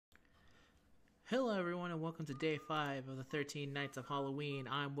Hello everyone and welcome to day 5 of the 13 Nights of Halloween.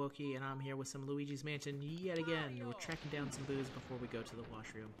 I'm Wokey and I'm here with some Luigi's Mansion yet again. We're tracking down some booze before we go to the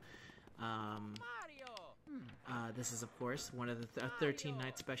washroom. This is of course one of the 13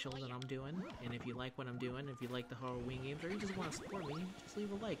 night special that I'm doing. And if you like what I'm doing, if you like the Halloween games, or you just want to support me, just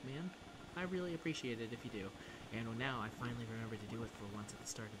leave a like, man. I really appreciate it if you do. And now I finally remembered to do it for once at the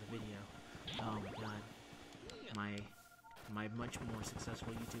start of the video. Oh my god. My much more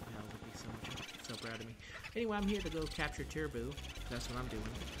successful YouTube pals would be so proud of me. Anyway, I'm here to go capture Turbo. That's what I'm doing.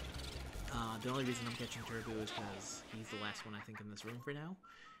 The only reason I'm catching Turbo is because he's the last one I think in this room for now,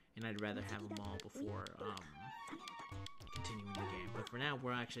 and I'd rather have them all before continuing the game. But for now,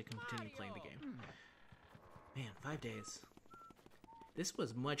 we're actually continuing playing the game. Man, 5 days. This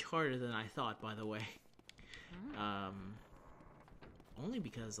was much harder than I thought, by the way. Only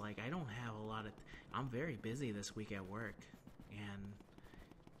because, like, I don't have a lot of... I'm very busy this week at work, and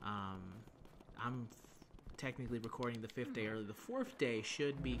I'm technically recording the 5th day early. The 4th day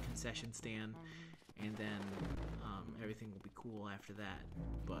should be concession stand, and then everything will be cool after that.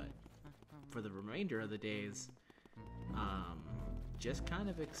 But for the remainder of the days, just kind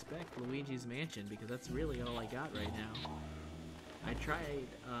of expect Luigi's Mansion, because that's really all I got right now. I tried...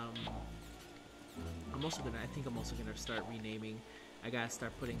 I think I'm also gonna start renaming. I gotta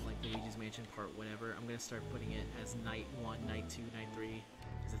start putting like Luigi's Mansion Part whatever. I'm gonna start putting it as Night 1, Night 2, Night 3,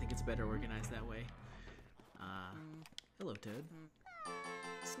 because I think it's better organized that way. Hello, Toad.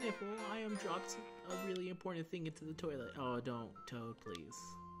 Sniffle, I am dropped a really important thing into the toilet. Oh, don't, Toad, please.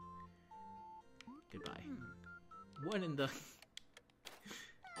 Goodbye. What in the...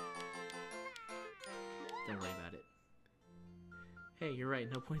 Don't worry about it. Hey, you're right,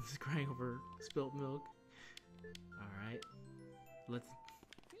 no point in crying over spilt milk. Alright.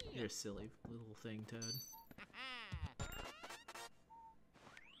 You're a silly little thing, Toad.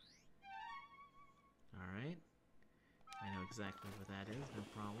 Alright. I know exactly what that is, no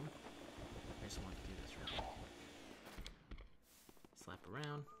problem. I just want to do this real quick. Slap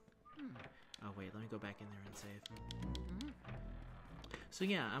around. Oh wait, let me go back in there and save. So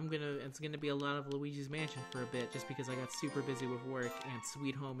yeah, it's gonna be a lot of Luigi's Mansion for a bit, just because I got super busy with work, and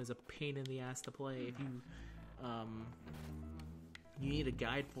Sweet Home is a pain in the ass to play if you, you need a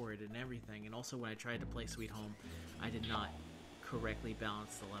guide for it and everything. And also when I tried to play Sweet Home, I did not correctly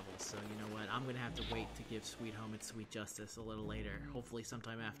balance the levels, so you know what, I'm gonna have to wait to give Sweet Home its sweet justice a little later, hopefully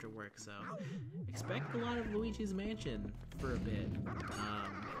sometime after work, so expect a lot of Luigi's Mansion for a bit.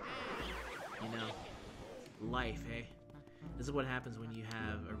 You know, life, eh? This is what happens when you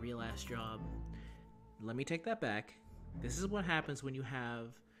have a real-ass job. Let me take that back. This is what happens when you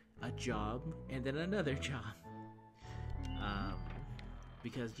have a job and then another job.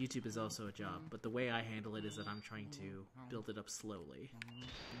 Because YouTube is also a job, but the way I handle it is that I'm trying to build it up slowly.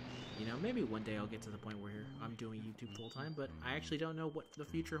 You know, maybe one day I'll get to the point where I'm doing YouTube full-time, but I actually don't know what the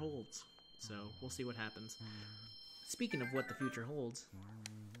future holds. So, we'll see what happens. Speaking of what the future holds,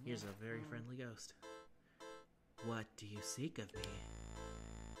 here's a very friendly ghost. What do you seek of me?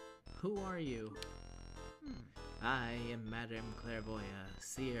 Who are you? I am Madame Clairvoyant,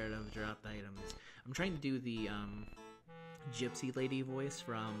 seer of dropped items. I'm trying to do the gypsy lady voice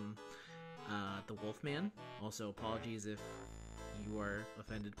from the Wolfman. Also, apologies if you are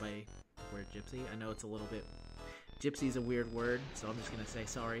offended by the word gypsy. I know it's a little bit... Gypsy is a weird word, so I'm just gonna say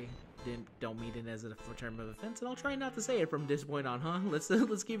sorry. Don't mean it as a term of offense, and I'll try not to say it from this point on, huh? Let's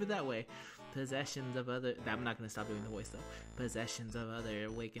keep it that way. Possessions of other... I'm not gonna stop doing the voice, though. Possessions of other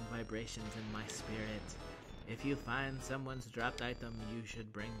awakened vibrations in my spirit. If you find someone's dropped item, you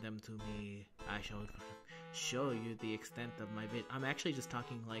should bring them to me. I shall show you the extent of my I'm actually just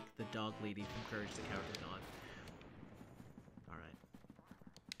talking like the dog lady from Courage the Cowardly Dog. Alright.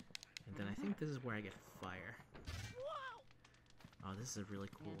 And then I think this is where I get fire. Oh, this is a really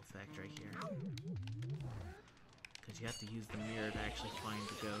cool effect right here. Because you have to use the mirror to actually find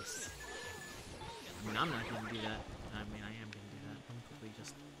the ghost. I mean, I'm not going to do that. I mean, I am going to do that. Let me quickly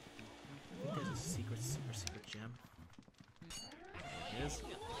just... I think there's a super secret gem. There it is.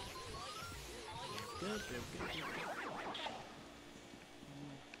 Good.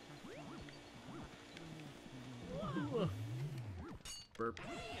 Burp.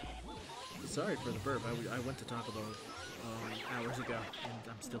 Sorry for the burp. I went to Taco Bell hours ago, and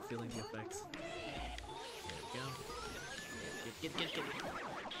I'm still feeling the effects. There we go. Get.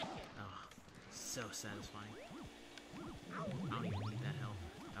 Oh, so satisfying. I don't even need that health.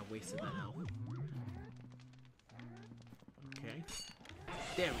 I wasted that health. Okay.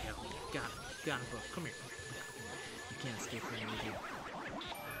 There we go. Got him, bro. Come here. You can't escape from me, dude.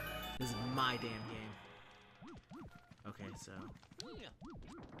 This is my damn game. Okay, so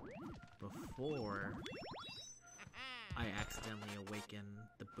before I accidentally awaken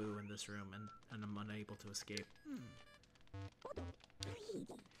the boo in this room and I'm unable to escape.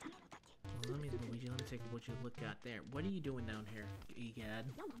 Well, Luigi, let me take what you look at there. What are you doing down here, Egad?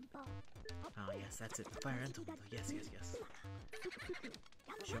 Oh, yes, that's it. The fire elemental. Yes, yes, yes.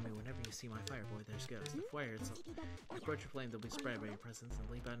 Show me whenever you see my fire, boy. There's ghosts. The fire itself. Approach your flame, they'll be spread by your presence and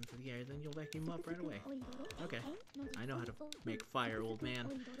leap out into the air, then you'll vacuum up right away. Okay. I know how to make fire, old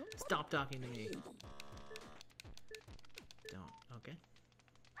man. Stop talking to me. Don't. Okay.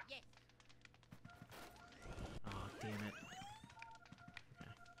 Oh, damn it.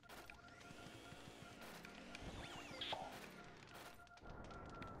 Okay.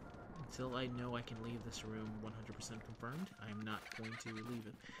 Until I know I can leave this room 100% confirmed, I'm not going to leave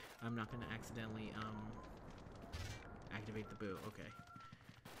it. I'm not going to accidentally, activate the boo. Okay.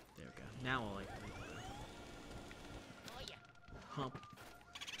 There we go. Now I'll activate the boo. Hump.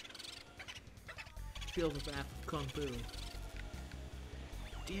 Feel the wrath of Kung Fu.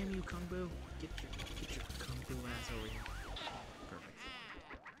 Damn you, Kung Fu. Get your Kung Fu ass over here. Perfect.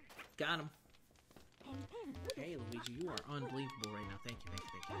 Got him. Hey, Luigi, you are unbelievable right now. Thank you,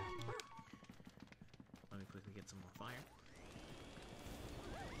 thank you, thank you. Let me quickly get some more fire.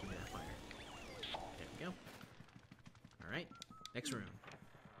 Give me that fire. There we go. Alright, next room.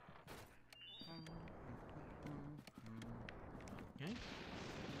 Okay.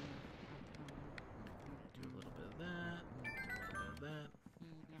 Do a little bit of that. Do a little bit of that.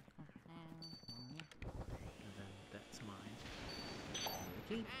 And then that's mine.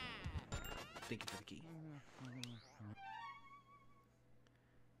 The key. Thank you for the key.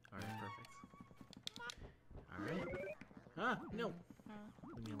 Alright, perfect. Alright. Ah, no!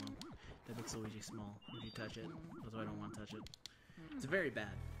 Leave me alone. That makes Luigi small. If you touch it, although I don't want to touch it. It's very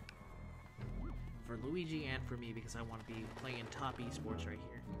bad. For Luigi and for me, because I want to be playing top esports right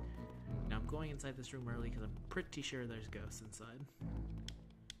here. Now I'm going inside this room early because I'm pretty sure there's ghosts inside.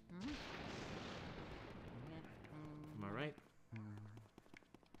 Am I right?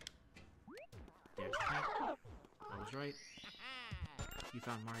 There's the hat. I was right. You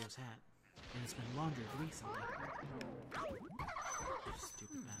found Mario's hat. And it's been laundered recently.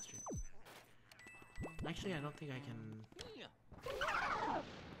 Stupid bastard. Actually, I don't think I can...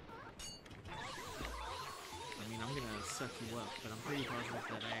 I mean, I'm gonna suck you up, but I'm pretty positive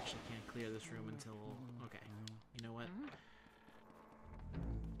that I actually can't clear this room until... Okay. You know what?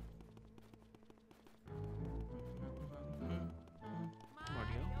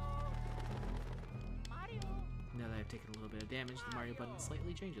 Now that I've taken a little bit of damage, the Mario button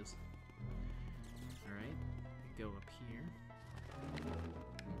slightly changes. Alright, go up here.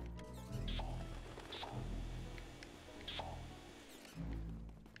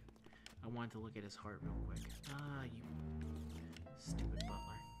 I wanted to look at his heart real quick. Ah, you stupid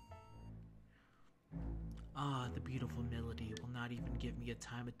butler. Ah, the beautiful melody will not even give me a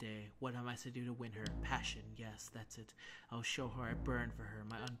time of day. What am I to do to win her? Passion, yes, that's it. I'll show her I burn for her.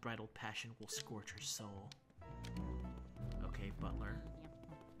 My unbridled passion will scorch her soul. Okay, butler.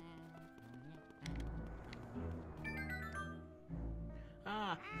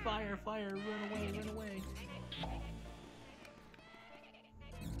 Ah! Fire! Fire! Run away! Run away!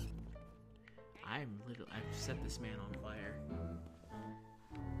 I've set this man on fire.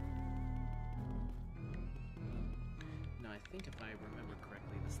 No, I think if I remember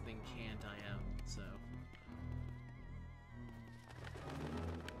correctly, this thing can die out, so...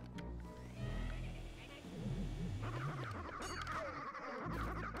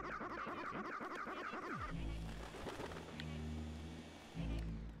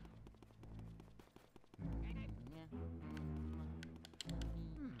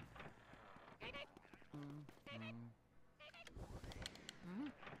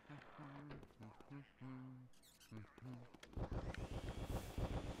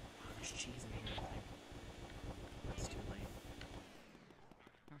 There's cheese in here, I think. That's too late.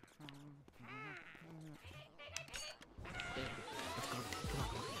 Let's go.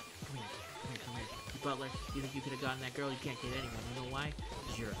 Come here. Butler, you think you could have gotten that girl? You can't get anyone. You know why?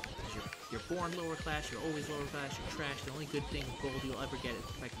 Because you're born lower class, you're always lower class, you're trash. The only good thing of gold you'll ever get is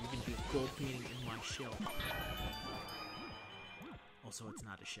the fact that you can be gold painting in my shelf. Also, it's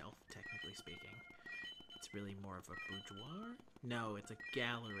not a shelf, technically speaking. It's really more of a boudoir? No, it's a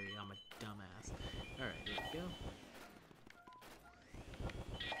gallery. I'm a dumbass. Alright, there we go.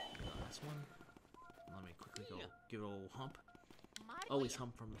 The last one. Let me quickly go give it a little hump. Always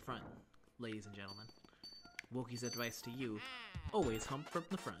hump from the front, ladies and gentlemen. Wokey's advice to you, always hump from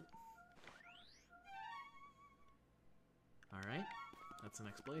the front. Alright, that's the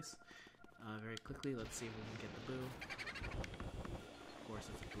next place. Very quickly, let's see if we can get the boo. course,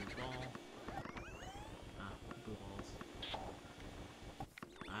 it's a blue ball. Ah, blue balls.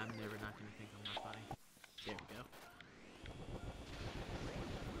 I'm never not gonna think I'm not funny. There we go.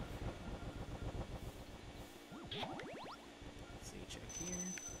 Let's see, check here.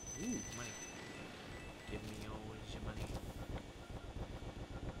 Ooh, money. Give me always your money.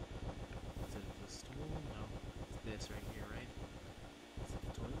 Is it the stool? No. It's this right here, right? Is it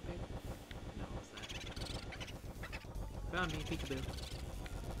the toilet paper? No, what's that? Found me, peekaboo.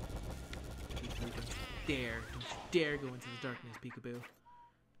 Peekaboo, don't you dare go into the darkness, peekaboo.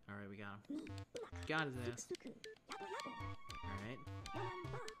 Alright, we got him. Got his ass. Alright.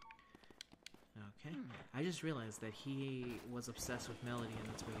 Okay. I just realized that he was obsessed with Melody and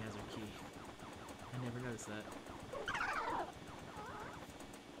that's why he has her key. I never noticed that.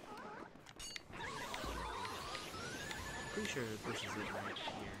 Pretty sure it pushes it right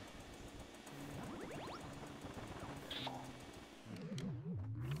here.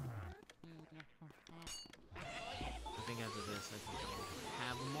 I think after this I think I'll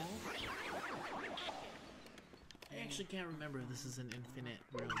have them all. I actually can't remember if this is an infinite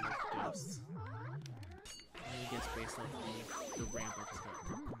room with ghosts. I guess based off the ramp I just got.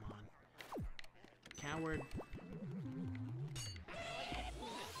 Oh, come on. Coward.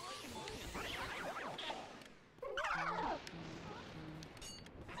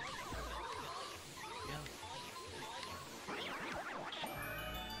 Yeah.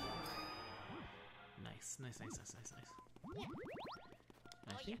 Nice.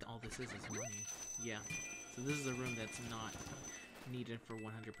 I think all this is money. Yeah. So this is a room that's not needed for 100%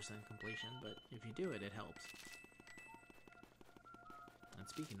 completion, but if you do it, it helps. And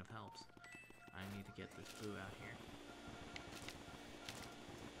speaking of helps, I need to get this boo out here.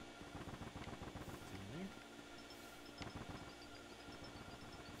 Is he in there?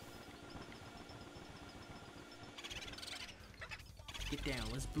 Get down,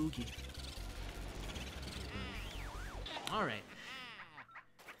 let's boogie. Alright.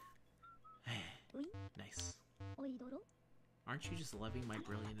 Nice. Aren't you just loving my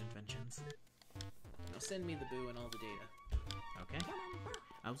brilliant inventions? Now send me the boo and all the data. Okay.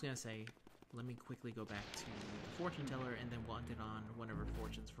 I was gonna say, let me quickly go back to the fortune teller and then we'll end it on one of our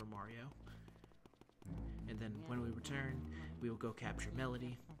fortunes for Mario. And then when we return, we will go capture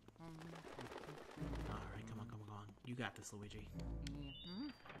Melody. Alright, come on. You got this, Luigi.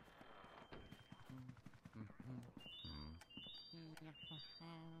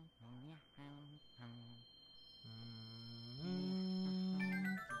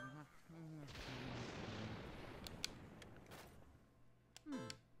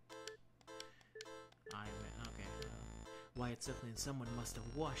 Why it's so clean, someone must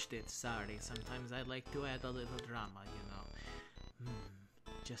have washed it. Sorry, sometimes I like to add a little drama, you know.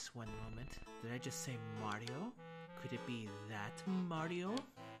 Just one moment. Did I just say Mario? Could it be that Mario?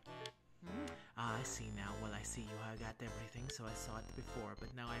 Ah, I see now. Well, I see you. I got everything, so I saw it before,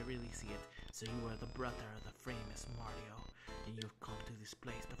 but now I really see it. So you are the brother of the famous Mario, and you've come to this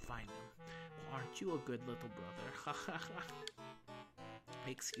place to find him. Well, aren't you a good little brother? Ha ha ha.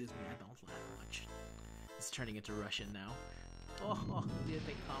 Excuse me, I don't laugh much. It's turning into Russian now. Oh, here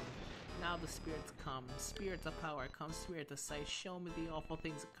they come. Now the spirits come. Spirit of power, come spirit of sight. Show me the awful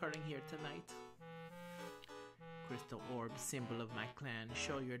things occurring here tonight. Crystal orb, symbol of my clan.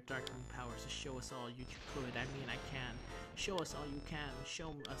 Show your darkening powers to show us all you could. I mean, I can. Show us all you can.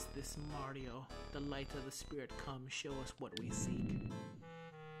 Show us this Mario. The light of the spirit come. Show us what we seek.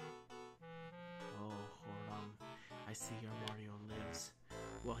 Oh, Horam. I see your Mario lives.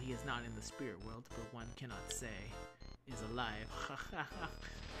 Well, he is not in the spirit world, but one cannot say is alive.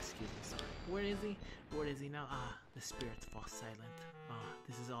 Excuse me, sorry. Where is he? Where is he now? Ah, the spirits fall silent. Ah,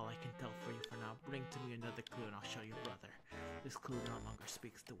 this is all I can tell for you for now. Bring to me another clue and I'll show you, brother. This clue no longer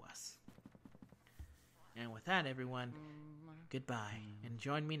speaks to us. And with that, everyone, goodbye. And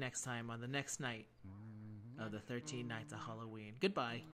join me next time on the next night of the 13 Nights of Halloween. Goodbye.